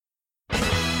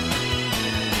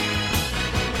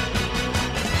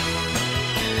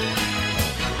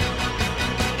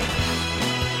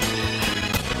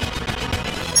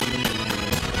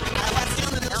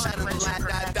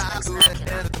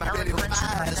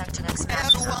ex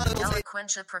machina.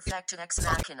 Eloquentia perfecta ex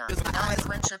machina.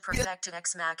 Eloquentia perfecta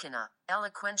ex machina.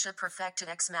 Eloquentia perfecta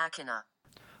ex machina.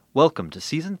 Welcome to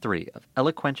Season 3 of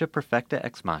Eloquentia Perfecta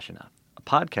Ex Machina, a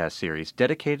podcast series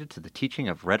dedicated to the teaching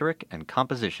of rhetoric and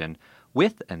composition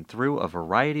with and through a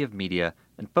variety of media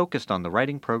and focused on the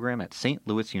writing program at St.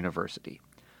 Louis University.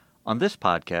 On this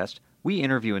podcast, we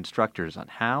interview instructors on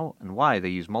how and why they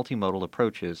use multimodal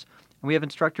approaches, and we have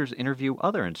instructors interview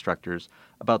other instructors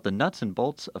about the nuts and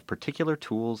bolts of particular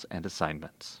tools and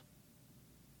assignments.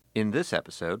 In this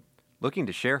episode, looking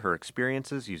to share her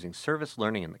experiences using service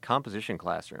learning in the composition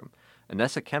classroom,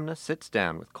 Inessa Kemna sits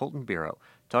down with Colton Biro to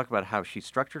talk about how she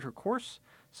structured her course,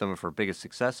 some of her biggest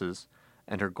successes,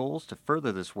 and her goals to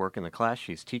further this work in the class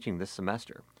she's teaching this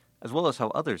semester, as well as how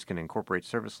others can incorporate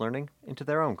service learning into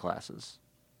their own classes.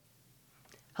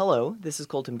 Hello, this is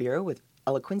Colton Biro with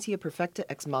Eloquentia Perfecta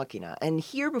Ex Machina, and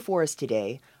here before us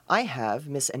today, I have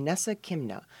Miss Inessa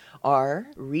Kemna, our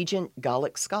Regent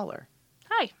Gallic Scholar.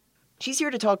 Hi. She's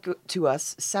here to talk to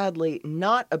us, sadly,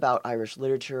 not about Irish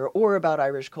literature or about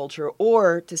Irish culture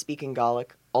or to speak in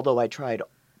Gaelic, although I tried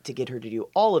to get her to do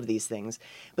all of these things,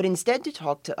 but instead to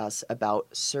talk to us about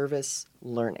service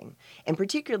learning, and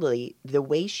particularly the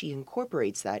way she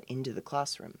incorporates that into the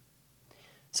classroom.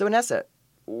 So, Inessa,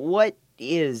 what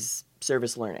is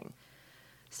service learning?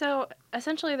 So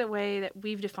essentially the way that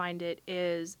we've defined it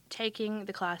is taking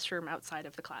the classroom outside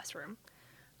of the classroom.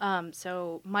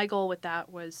 So my goal with that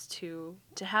was to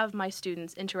have my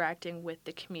students interacting with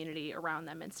the community around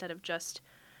them instead of just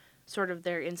sort of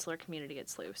their insular community at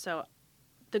SLU. So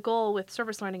the goal with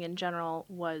service learning in general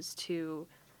was to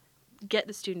get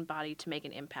the student body to make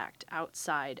an impact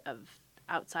outside of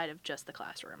just the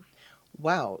classroom.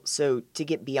 Wow, so to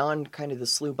get beyond kind of the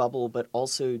SLU bubble, but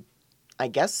also, I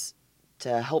guess,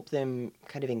 to help them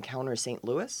kind of encounter St.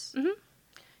 Louis? Mm-hmm.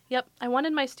 Yep, I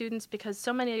wanted my students because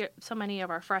so many of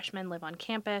our freshmen live on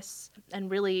campus,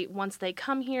 and really once they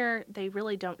come here, they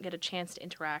really don't get a chance to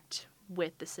interact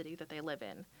with the city that they live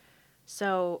in.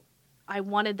 So I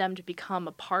wanted them to become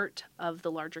a part of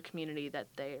the larger community that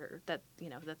they're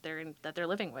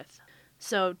living with.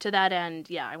 So to that end,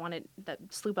 yeah, I wanted that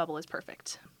SLU bubble is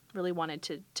perfect. Really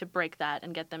wanted to break that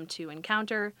and get them to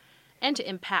encounter and to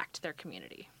impact their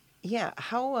community. Yeah,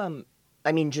 how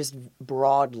just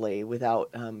broadly,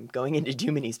 without going into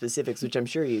too many specifics, which I'm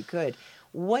sure you could,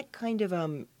 what kind of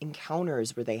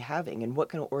encounters were they having, and what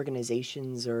kind of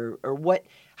organizations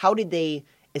how did they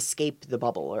escape the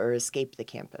bubble or escape the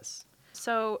campus?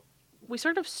 So we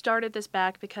sort of started this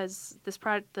back because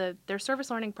their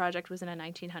service learning project was in a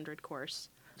 1900 course.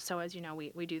 So as you know,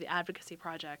 we do the advocacy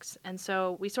projects. And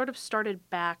so we sort of started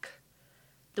back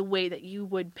the way that you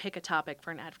would pick a topic for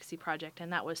an advocacy project,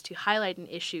 and that was to highlight an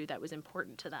issue that was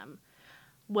important to them,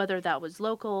 whether that was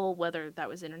local, whether that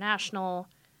was international,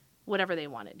 whatever they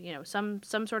wanted, some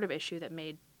sort of issue that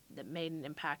made an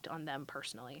impact on them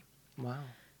personally. Wow.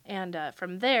 And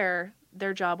from there,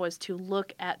 their job was to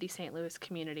look at the St. Louis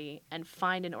community and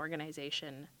find an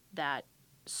organization that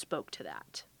spoke to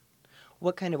that.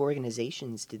 What kind of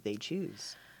organizations did they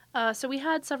choose? So we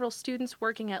had several students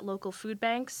working at local food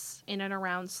banks in and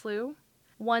around SLU.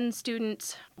 One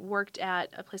student worked at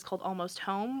a place called Almost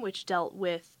Home, which dealt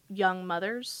with young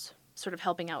mothers, sort of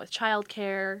helping out with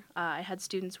childcare. I had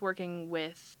students working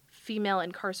with female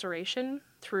incarceration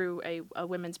through a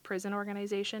women's prison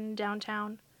organization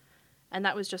downtown. And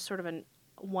that was just sort of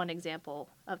one example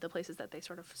of the places that they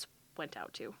sort of went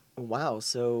out to. Wow,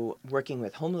 so working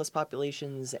with homeless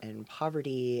populations and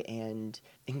poverty and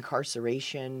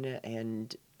incarceration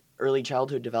and early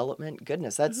childhood development,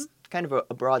 goodness, that's kind of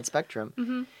a broad spectrum.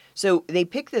 Mm-hmm. So they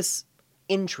pick this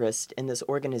interest in this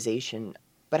organization,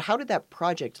 but how did that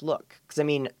project look? Because,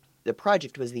 the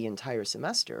project was the entire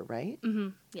semester, right? Mm-hmm.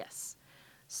 Yes.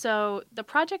 So the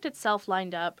project itself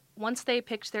lined up. Once they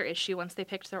picked their issue, once they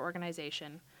picked their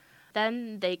organization,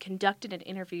 then they conducted an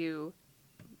interview,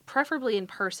 preferably in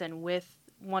person, with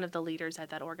one of the leaders at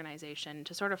that organization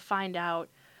to sort of find out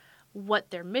what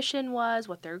their mission was,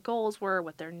 what their goals were,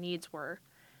 what their needs were.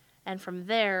 And from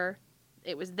there,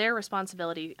 it was their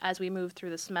responsibility as we moved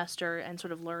through the semester and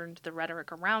sort of learned the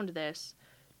rhetoric around this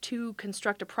to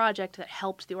construct a project that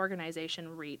helped the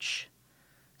organization reach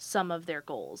some of their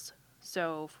goals.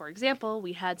 So, for example,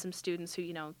 we had some students who,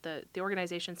 the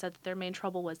organization said that their main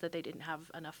trouble was that they didn't have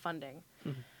enough funding.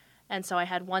 Mm-hmm. And so I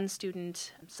had one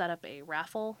student set up a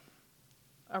raffle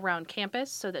around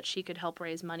campus so that she could help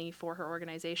raise money for her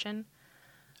organization.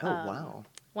 Oh, wow.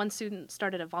 One student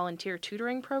started a volunteer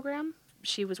tutoring program.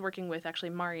 She was working with, actually,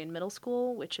 Marion Middle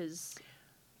School, which is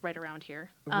right around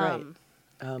here. Right.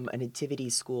 A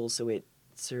nativity school, so it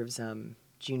serves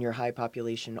junior high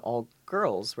population all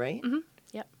girls, right? Mm-hmm.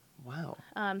 Yep. Wow.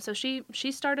 So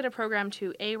she started a program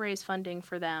to raise funding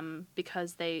for them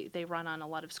because they run on a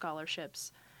lot of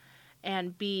scholarships,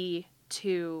 and B,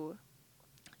 to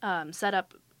set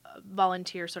up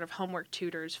volunteer sort of homework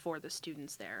tutors for the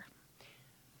students there.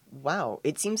 Wow.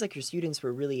 It seems like your students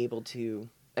were really able to,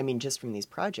 I mean, just from these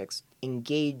projects,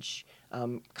 engage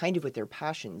kind of with their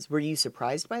passions. Were you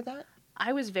surprised by that?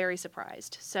 I was very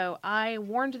surprised. So I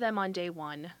warned them on day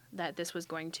one that this was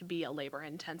going to be a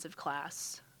labor-intensive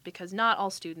class, because not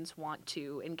all students want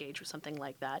to engage with something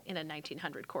like that in a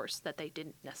 1900 course that they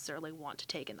didn't necessarily want to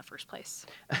take in the first place.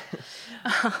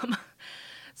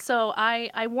 So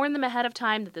I warned them ahead of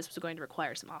time that this was going to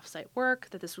require some off-site work,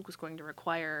 that this was going to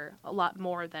require a lot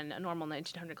more than a normal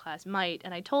 1900 class might,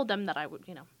 and I told them that I would,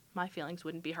 my feelings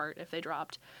wouldn't be hurt if they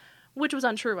dropped, which was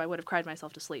untrue. I would have cried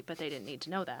myself to sleep, but they didn't need to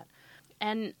know that.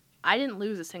 And I didn't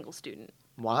lose a single student.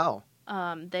 Wow.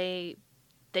 They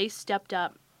stepped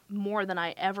up more than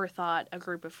I ever thought a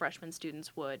group of freshman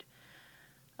students would.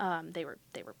 They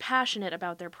were passionate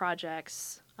about their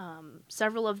projects.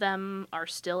 Several of them are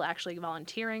still actually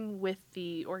volunteering with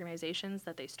the organizations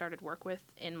that they started work with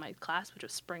in my class, which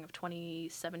was spring of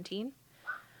 2017.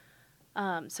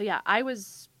 So yeah, I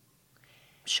was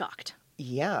shocked.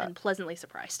 Yeah. And pleasantly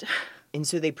surprised. And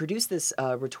so they produce this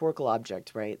rhetorical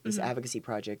object, right? This advocacy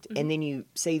project. And then you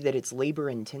say that it's labor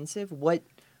intensive. What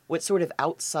sort of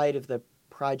outside of the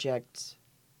project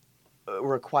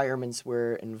requirements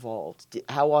were involved?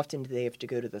 How often do they have to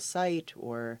go to the site,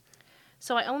 or?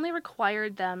 So I only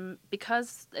required them,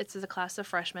 because it's a class of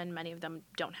freshmen, many of them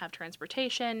don't have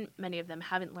transportation, many of them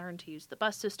haven't learned to use the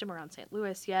bus system around St.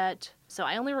 Louis yet. So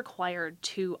I only required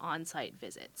 2 on-site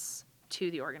visits to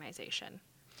the organization,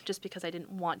 just because I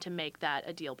didn't want to make that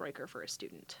a deal breaker for a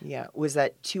student. Yeah. Was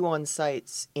that 2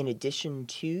 on-sites in addition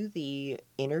to the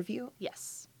interview?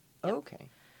 Yes. Yep. Okay.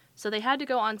 So they had to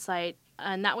go on-site,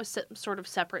 and that was sort of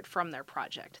separate from their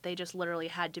project. They just literally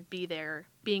had to be there,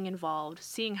 being involved,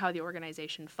 seeing how the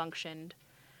organization functioned,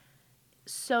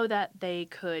 so that they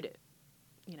could,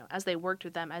 as they worked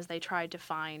with them, as they tried to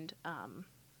find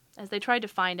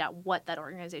out what that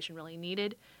organization really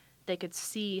needed, they could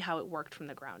see how it worked from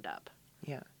the ground up.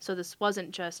 Yeah. So this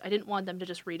wasn't just, I didn't want them to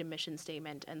just read a mission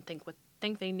statement and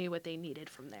think they knew what they needed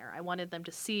from there. I wanted them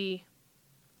to see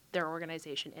their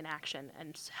organization in action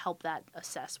and help that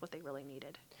assess what they really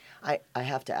needed. I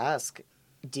have to ask,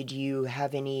 did you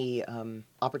have any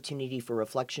opportunity for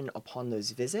reflection upon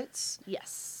those visits?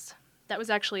 Yes. That was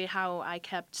actually how I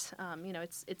kept,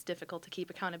 it's difficult to keep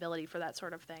accountability for that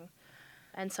sort of thing.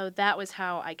 And so that was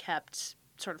how I kept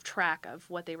sort of track of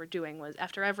what they were doing. Was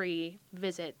after every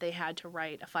visit, they had to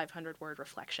write a 500-word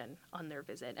reflection on their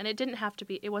visit. And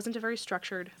it wasn't a very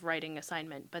structured writing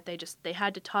assignment, but they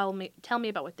had to tell me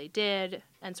about what they did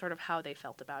and sort of how they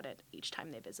felt about it each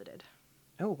time they visited.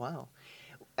 Oh, wow.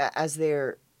 As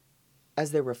they're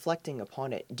reflecting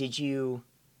upon it,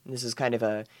 this is kind of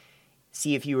a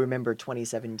see if you remember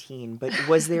 2017, but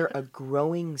was there a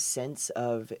growing sense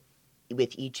of,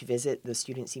 with each visit, the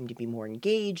students seemed to be more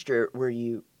engaged, or were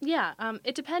you? Yeah,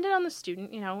 it depended on the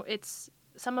student.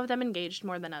 Some of them engaged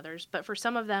more than others, but for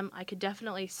some of them, I could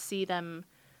definitely see them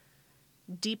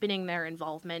deepening their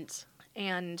involvement.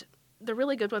 And the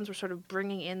really good ones were sort of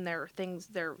bringing in their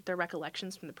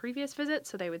recollections from the previous visit.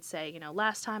 So they would say,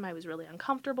 last time I was really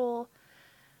uncomfortable,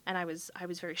 and I was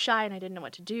very shy, and I didn't know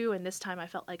what to do. And this time I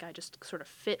felt like I just sort of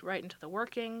fit right into the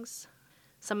workings.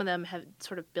 Some of them have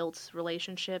sort of built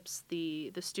relationships.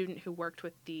 The student who worked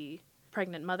with the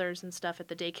pregnant mothers and stuff at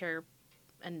the daycare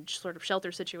and sort of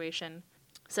shelter situation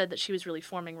said that she was really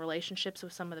forming relationships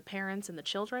with some of the parents and the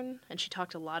children, and she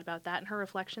talked a lot about that in her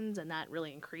reflections, and that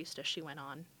really increased as she went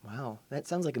on. Wow, that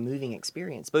sounds like a moving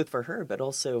experience, both for her, but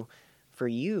also for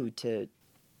you to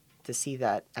see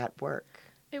that at work.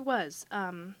 It was.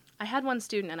 I had one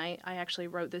student, and I actually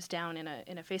wrote this down in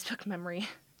a Facebook memory,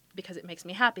 because it makes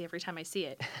me happy every time I see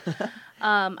it.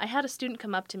 I had a student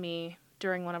come up to me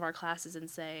during one of our classes and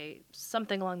say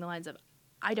something along the lines of,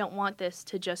 I don't want this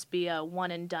to just be a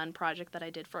one-and-done project that I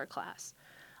did for a class.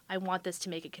 I want this to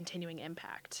make a continuing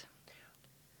impact.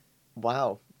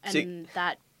 Wow. And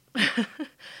that,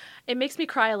 it makes me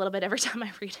cry a little bit every time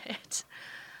I read it.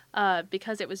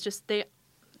 Because it was just,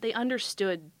 they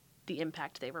understood the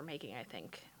impact they were making, I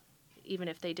think. Even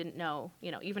if they didn't know,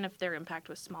 even if their impact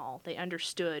was small, they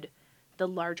understood the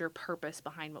larger purpose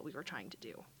behind what we were trying to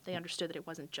do. They understood that it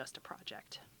wasn't just a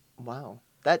project. Wow.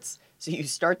 So you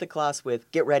start the class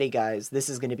with, get ready, guys, this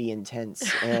is going to be intense,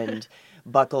 and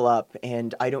buckle up,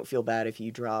 and I don't feel bad if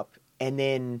you drop. And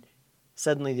then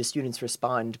suddenly the students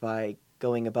respond by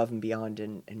going above and beyond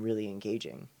and really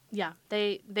engaging. Yeah,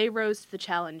 they rose to the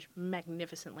challenge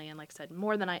magnificently, and like I said,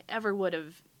 more than I ever would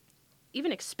have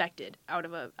even expected out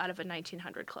of a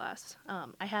 1900 class.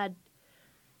 I had,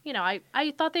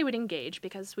 I thought they would engage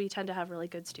because we tend to have really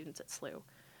good students at SLU,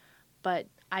 but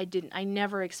I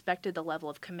never expected the level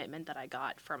of commitment that I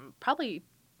got from probably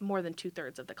more than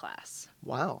 2/3 of the class.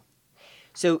 Wow.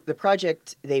 So the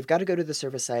project, they've got to go to the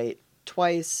service site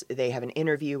twice. They have an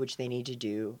interview, which they need to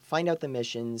do, find out the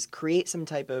missions, create some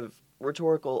type of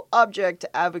rhetorical object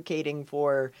advocating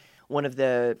for one of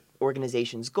the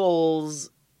organization's goals.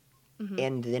 Mm-hmm.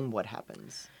 And then what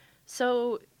happens?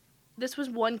 So this was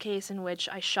one case in which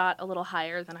I shot a little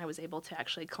higher than I was able to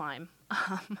actually climb.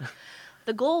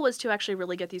 The goal was to actually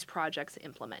really get these projects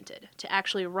implemented, to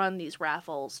actually run these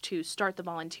raffles, to start the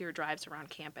volunteer drives around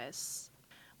campus.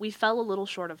 We fell a little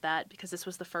short of that because this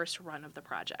was the first run of the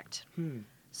project.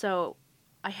 So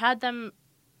I had them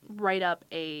write up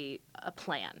a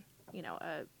plan.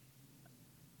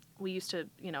 We used to,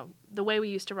 the way we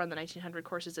used to run the 1900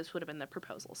 courses, this would have been the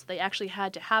proposal. So they actually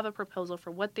had to have a proposal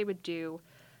for what they would do,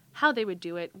 how they would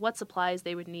do it, what supplies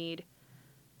they would need,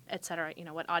 etc.,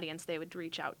 what audience they would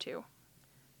reach out to.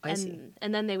 I see.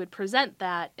 And then they would present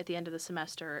that at the end of the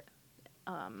semester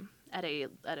at a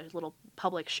little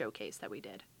public showcase that we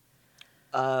did.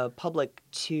 Public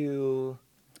to...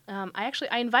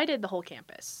 I invited the whole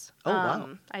campus. Oh,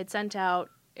 wow. I had sent out...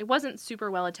 It wasn't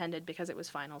super well attended because it was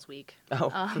finals week. Oh,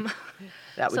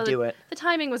 that would do it. The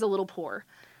timing was a little poor.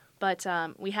 But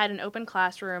we had an open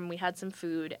classroom, we had some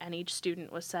food, and each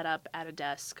student was set up at a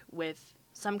desk with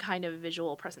some kind of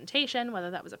visual presentation, whether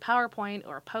that was a PowerPoint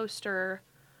or a poster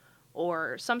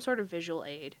or some sort of visual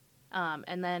aid.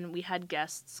 And then we had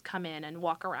guests come in and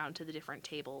walk around to the different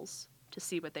tables to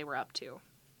see what they were up to.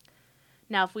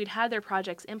 Now, if we'd had their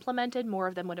projects implemented, more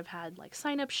of them would have had like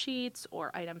sign-up sheets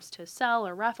or items to sell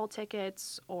or raffle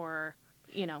tickets or,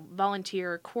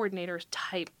 volunteer coordinator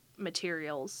type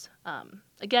materials.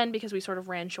 Again, because we sort of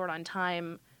ran short on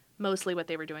time, mostly what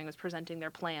they were doing was presenting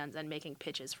their plans and making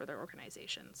pitches for their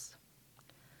organizations.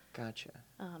 Gotcha.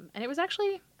 And it was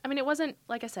actually, it wasn't,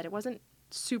 like I said, it wasn't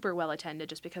super well attended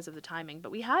just because of the timing,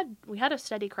 but we had a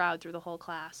steady crowd through the whole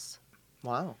class.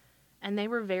 Wow. And they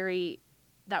were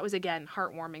that was, again,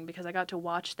 heartwarming because I got to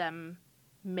watch them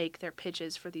make their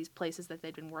pitches for these places that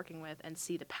they'd been working with and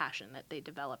see the passion that they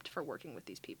developed for working with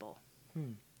these people.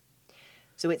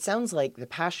 So it sounds like the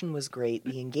passion was great,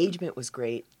 the engagement was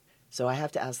great. So I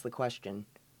have to ask the question,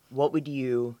 what would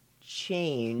you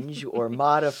change or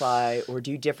modify or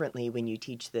do differently when you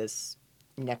teach this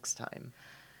next time?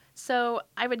 So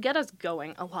I would get us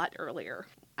going a lot earlier.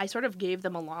 I sort of gave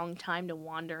them a long time to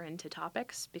wander into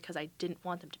topics because I didn't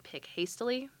want them to pick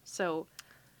hastily. So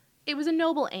it was a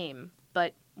noble aim,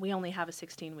 but we only have a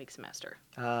 16-week semester.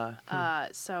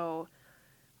 So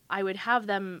I would have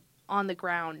them on the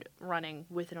ground running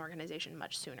with an organization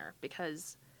much sooner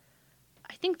because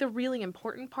I think the really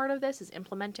important part of this is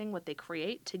implementing what they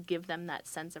create to give them that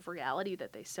sense of reality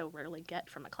that they so rarely get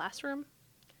from a classroom.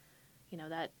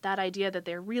 That idea that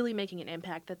they're really making an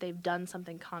impact, that they've done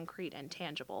something concrete and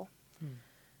tangible.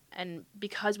 And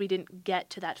because we didn't get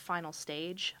to that final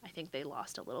stage, I think they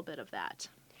lost a little bit of that.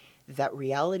 That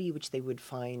reality which they would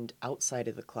find outside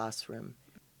of the classroom,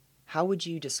 how would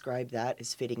you describe that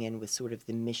as fitting in with sort of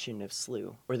the mission of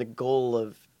SLU or the goal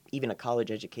of even a college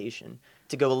education,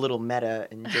 to go a little meta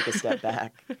and take a step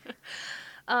back?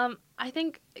 I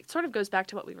think it sort of goes back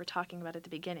to what we were talking about at the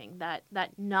beginning, that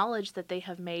knowledge that they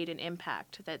have made an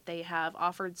impact, that they have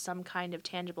offered some kind of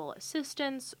tangible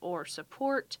assistance or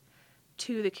support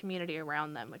to the community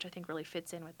around them, which I think really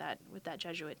fits in with that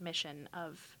Jesuit mission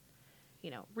of,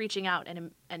 reaching out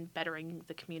and bettering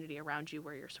the community around you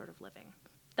where you're sort of living.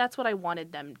 That's what I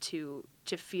wanted them to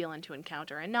feel and to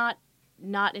encounter, and not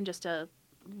in just a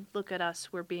look at us,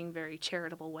 we're being very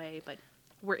charitable way, but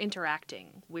we're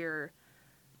interacting. We're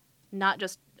not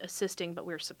just assisting, but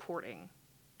we're supporting.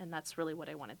 And that's really what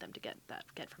I wanted them to get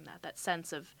from that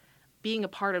sense of being a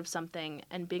part of something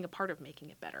and being a part of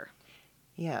making it better.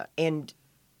 Yeah, and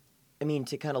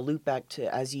to kind of loop back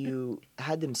to as you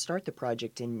had them start the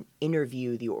project and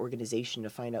interview the organization to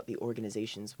find out the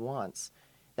organization's wants,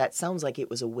 that sounds like it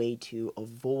was a way to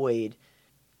avoid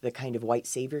the kind of white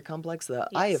savior complex that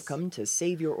I have come to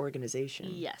save your organization.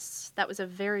 Yes, that was a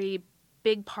very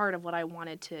big part of what I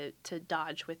wanted to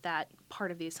dodge with that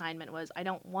part of the assignment was I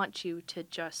don't want you to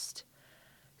just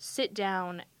sit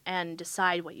down and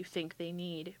decide what you think they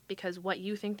need, because what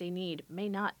you think they need may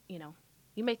not,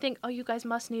 you may think, oh, you guys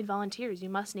must need volunteers, you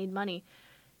must need money.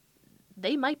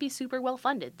 They might be super well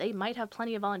funded. They might have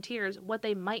plenty of volunteers. What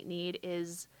they might need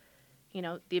is,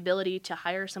 the ability to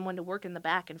hire someone to work in the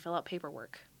back and fill out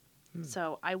paperwork.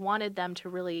 So I wanted them to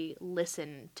really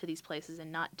listen to these places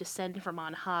and not descend from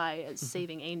on high as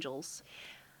saving angels.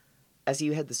 As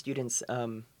you had the students,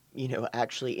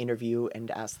 actually interview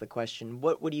and ask the question,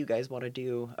 what do you guys want to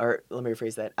do? Or let me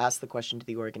rephrase that, ask the question to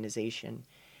the organization.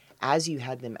 As you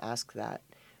had them ask that,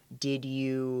 did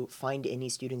you find any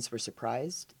students were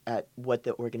surprised at what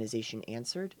the organization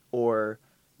answered? Or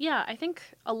Yeah, I think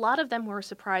a lot of them were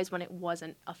surprised when it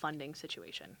wasn't a funding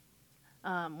situation.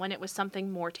 When it was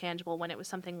something more tangible, when it was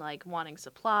something like wanting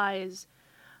supplies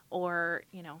or,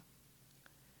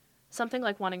 something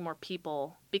like wanting more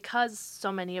people, because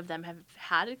so many of them have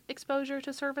had exposure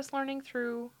to service learning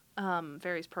through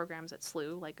various programs at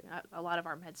SLU. Like a lot of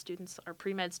our med students, our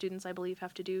pre-med students, I believe,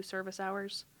 have to do service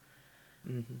hours.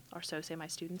 Or so say my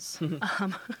students.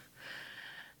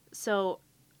 So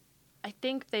I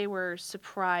think they were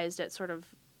surprised at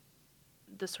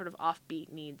the sort of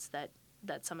offbeat needs that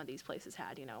some of these places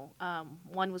had.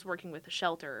 One was working with a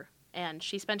shelter, and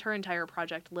she spent her entire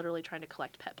project literally trying to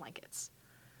collect pet blankets.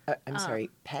 I'm sorry,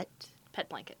 pet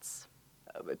blankets.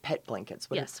 Pet blankets.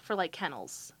 Yes, for like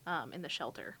kennels in the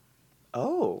shelter.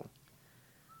 Oh.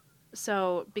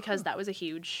 So because that was a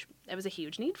huge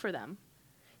need for them.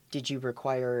 Did you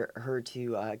require her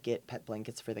to get pet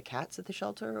blankets for the cats at the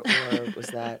shelter, or was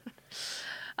that?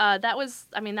 That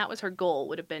was her goal,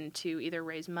 would have been to either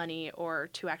raise money or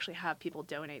to actually have people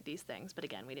donate these things. But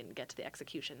again, we didn't get to the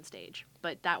execution stage.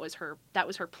 But that was her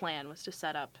plan, was to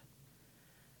set up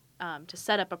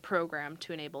a program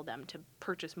to enable them to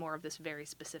purchase more of this very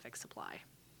specific supply.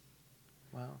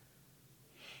 Wow.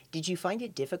 Did you find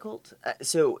it difficult?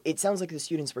 So it sounds like the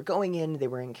students were going in, they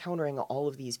were encountering all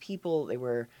of these people, they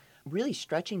were really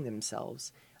stretching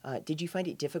themselves. Did you find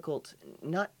it difficult,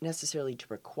 not necessarily to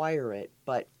require it,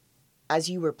 but as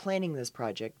you were planning this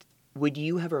project, would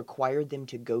you have required them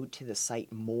to go to the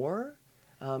site more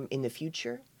in the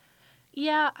future?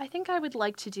 Yeah, I think I would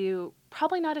like to do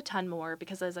probably not a ton more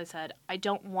because, as I said, I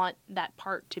don't want that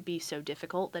part to be so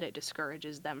difficult that it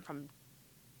discourages them from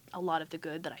a lot of the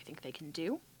good that I think they can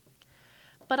do.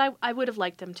 But I would have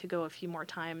liked them to go a few more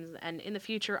times, and in the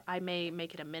future I may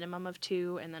make it a minimum of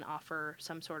 2 and then offer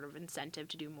some sort of incentive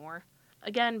to do more.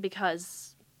 Again,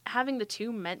 because having the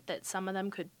 2 meant that some of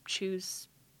them could choose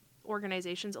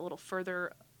organizations a little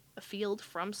further afield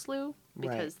from SLU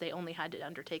because they only had to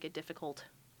undertake a difficult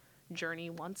journey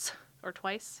once or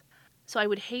twice. So I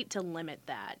would hate to limit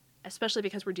that, especially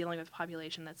because we're dealing with a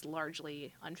population that's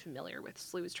largely unfamiliar with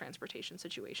SLU's transportation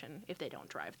situation if they don't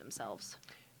drive themselves.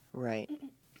 Right.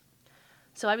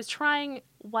 So I was trying,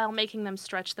 while making them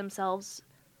stretch themselves,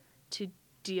 to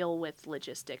deal with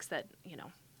logistics that,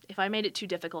 if I made it too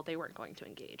difficult, they weren't going to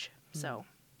engage. So,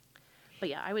 but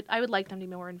yeah, I would like them to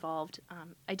be more involved.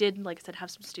 I did, like I said, have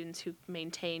some students who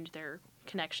maintained their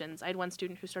connections. I had one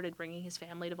student who started bringing his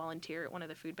family to volunteer at one of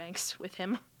the food banks with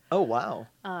him. Oh, wow.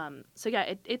 So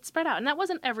yeah, it spread out, and that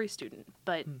wasn't every student,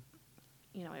 but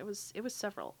it was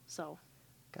several. So,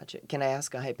 gotcha. Can I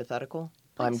ask a hypothetical?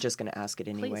 Please. I'm just going to ask it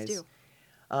anyways. Please do.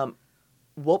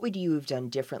 What would you have done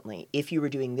differently if you were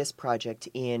doing this project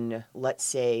in, let's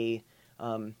say,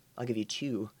 I'll give you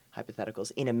 2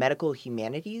 hypotheticals, in a medical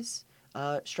humanities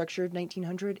structured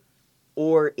 1900,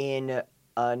 or in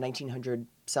 1900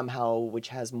 somehow which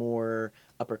has more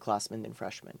upperclassmen than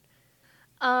freshmen?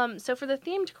 So for the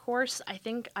themed course, I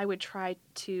think I would try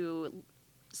to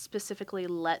specifically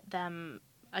let them,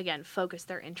 again, focus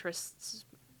their interests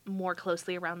more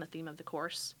closely around the theme of the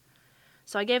course.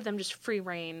 So I gave them just free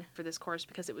rein for this course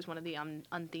because it was one of the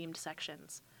unthemed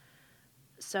sections.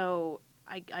 So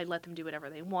I let them do whatever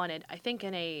they wanted. I think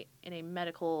in a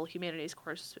medical humanities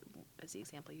course, as the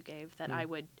example you gave, that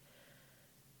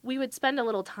we would spend a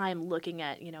little time looking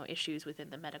at, issues within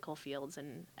the medical fields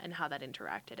and how that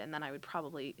interacted, and then I would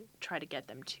probably try to get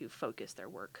them to focus their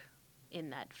work in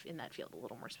that field a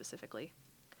little more specifically.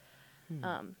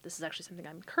 This is actually something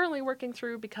I'm currently working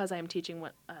through because I am teaching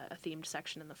a themed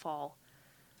section in the fall,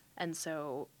 and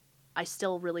so I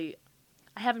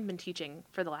haven't been teaching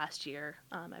for the last year.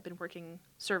 I've been working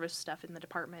service stuff in the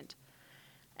department,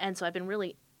 and so I've been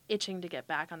really itching to get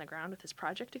back on the ground with this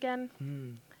project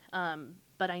again.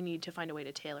 But I need to find a way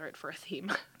to tailor it for a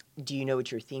theme. Do you know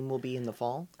what your theme will be in the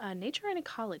fall? Nature and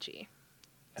ecology.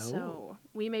 Oh. So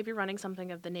we may be running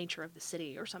something of the nature of the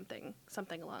city or something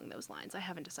along those lines. I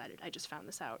haven't decided. I just found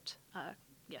this out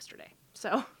yesterday.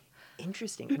 So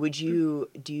interesting. Would you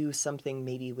do something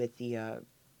maybe with the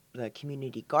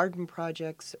community garden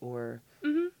projects or?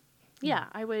 Mm-hmm. Yeah,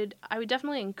 I would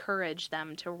definitely encourage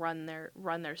them to run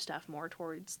their stuff more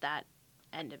towards that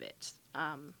end of it.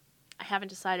 I haven't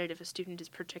decided if a student is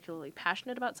particularly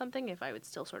passionate about something, if I would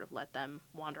still sort of let them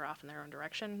wander off in their own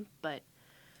direction, but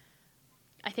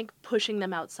I think pushing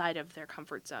them outside of their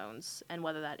comfort zones, and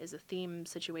whether that is a theme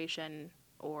situation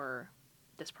or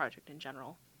this project in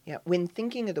general. Yeah, when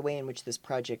thinking of the way in which this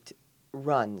project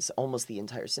runs almost the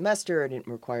entire semester and it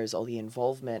requires all the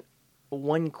involvement,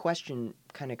 one question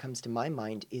kind of comes to my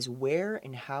mind is where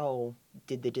and how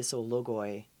did the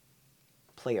Dyssologoi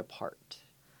play a part?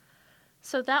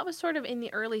 So that was sort of in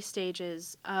the early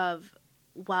stages of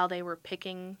while they were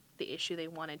picking the issue they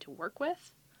wanted to work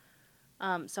with.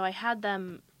 So I had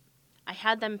them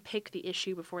pick the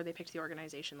issue before they picked the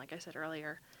organization, like I said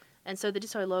earlier. And so the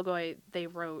Dyssologoi they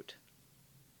wrote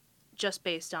just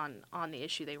based on the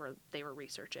issue they were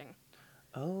researching.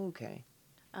 Oh, okay.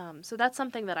 So that's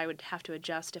something that I would have to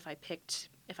adjust if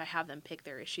I have them pick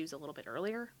their issues a little bit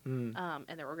earlier, and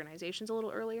their organizations a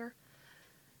little earlier.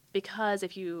 Because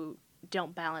if you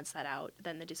don't balance that out,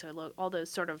 then all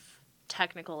those sort of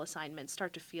technical assignments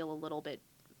start to feel a little bit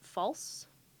false.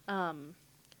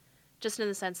 Just in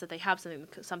the sense that they have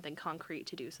something concrete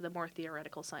to do. So the more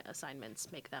theoretical assignments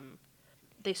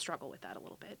they struggle with that a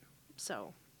little bit.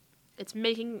 So it's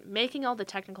making all the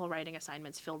technical writing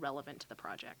assignments feel relevant to the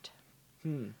project,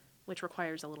 which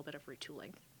requires a little bit of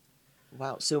retooling.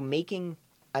 Wow. So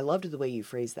I loved the way you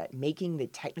phrased that, making the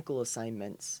technical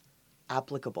assignments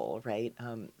applicable, right?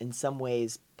 In some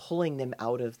ways, pulling them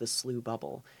out of the SLU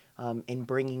bubble and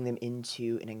bringing them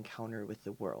into an encounter with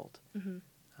the world. Mm-hmm.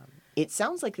 It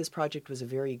sounds like this project was a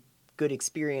very good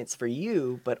experience for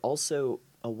you, but also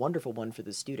a wonderful one for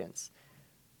the students.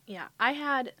 Yeah, I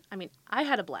had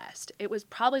a blast. It was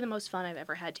probably the most fun I've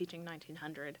ever had teaching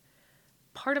 1900.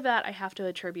 Part of that I have to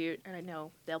attribute, and I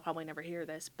know they'll probably never hear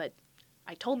this, but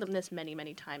I told them this many,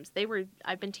 many times.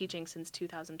 I've been teaching since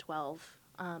 2012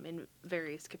 in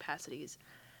various capacities.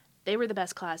 They were the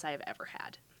best class I have ever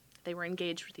had. They were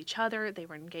engaged with each other. They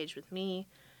were engaged with me.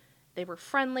 They were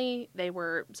friendly. They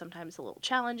were sometimes a little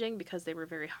challenging because they were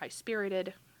very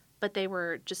high-spirited, but they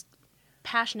were just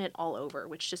passionate all over,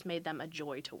 which just made them a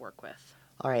joy to work with.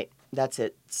 All right, that's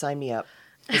it. Sign me up.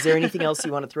 Is there anything else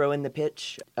you want to throw in the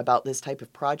pitch about this type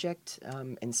of project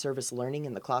and service learning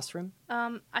in the classroom?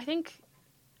 I think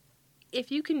if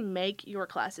you can make your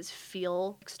classes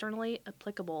feel externally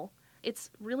applicable, it's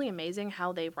really amazing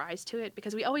how they rise to it,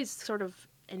 because we always sort of,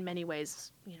 in many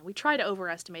ways, we try to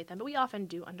overestimate them, but we often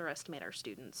do underestimate our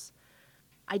students.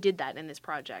 I did that in this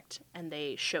project, and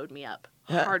they showed me up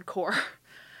hardcore.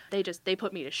 They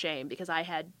put me to shame because I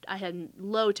had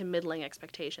low to middling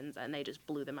expectations, and they just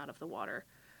blew them out of the water.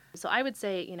 So I would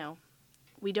say,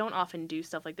 we don't often do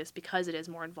stuff like this because it is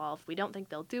more involved. We don't think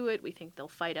they'll do it. We think they'll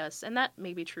fight us, and that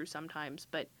may be true sometimes.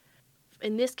 But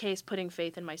in this case, putting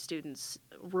faith in my students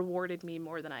rewarded me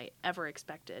more than I ever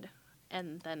expected.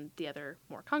 And then the other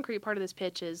more concrete part of this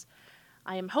pitch is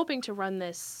I am hoping to run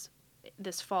this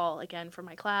fall again for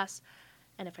my class.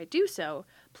 And if I do so,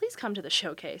 please come to the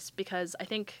showcase, because I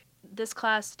think this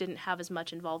class didn't have as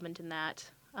much involvement in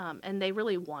that. And they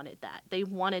really wanted that. They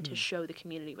wanted to show the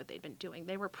community what they'd been doing.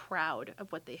 They were proud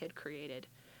of what they had created.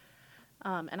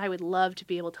 And I would love to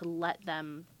be able to let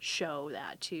them show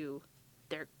that to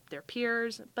their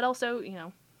peers, but also,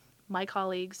 my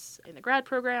colleagues in the grad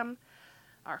program,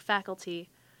 our faculty.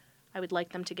 I would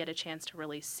like them to get a chance to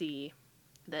really see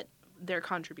that their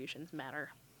contributions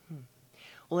matter.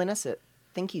 Well, Inessa,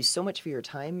 thank you so much for your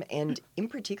time, and in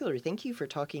particular, thank you for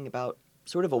talking about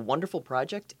sort of a wonderful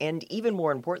project, and even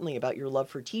more importantly, about your love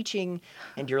for teaching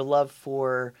and your love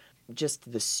for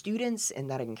just the students and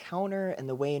that encounter and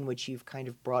the way in which you've kind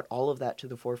of brought all of that to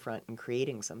the forefront in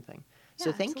creating something. Yeah,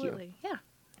 so thank absolutely. you. Yeah.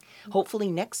 Hopefully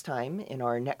next time, in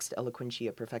our next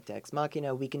Eloquentia Perfecta Ex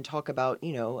Machina, we can talk about,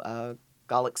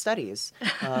 Gallic studies.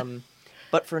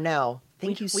 But for now,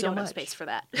 thank you so much. We don't have space for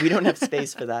that. We don't have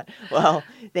space for that. Well,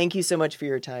 thank you so much for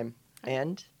your time,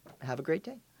 and have a great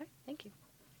day. All right, thank you.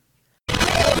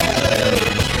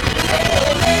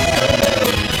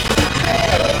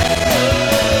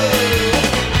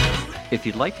 If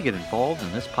you'd like to get involved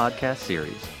in this podcast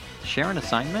series, share an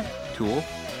assignment, tool,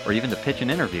 or even to pitch an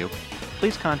interview,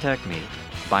 please contact me,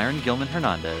 Byron Gilman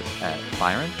Hernandez, at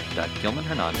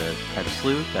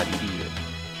byron.gilmanhernandez@slu.edu.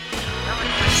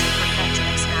 Eloquentia perfecta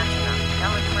ex machina.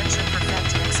 Eloquentia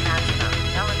perfecta ex machina.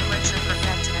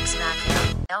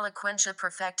 Eloquentia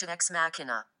perfecta ex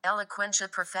machina.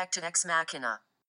 Eloquentia perfecta ex machina.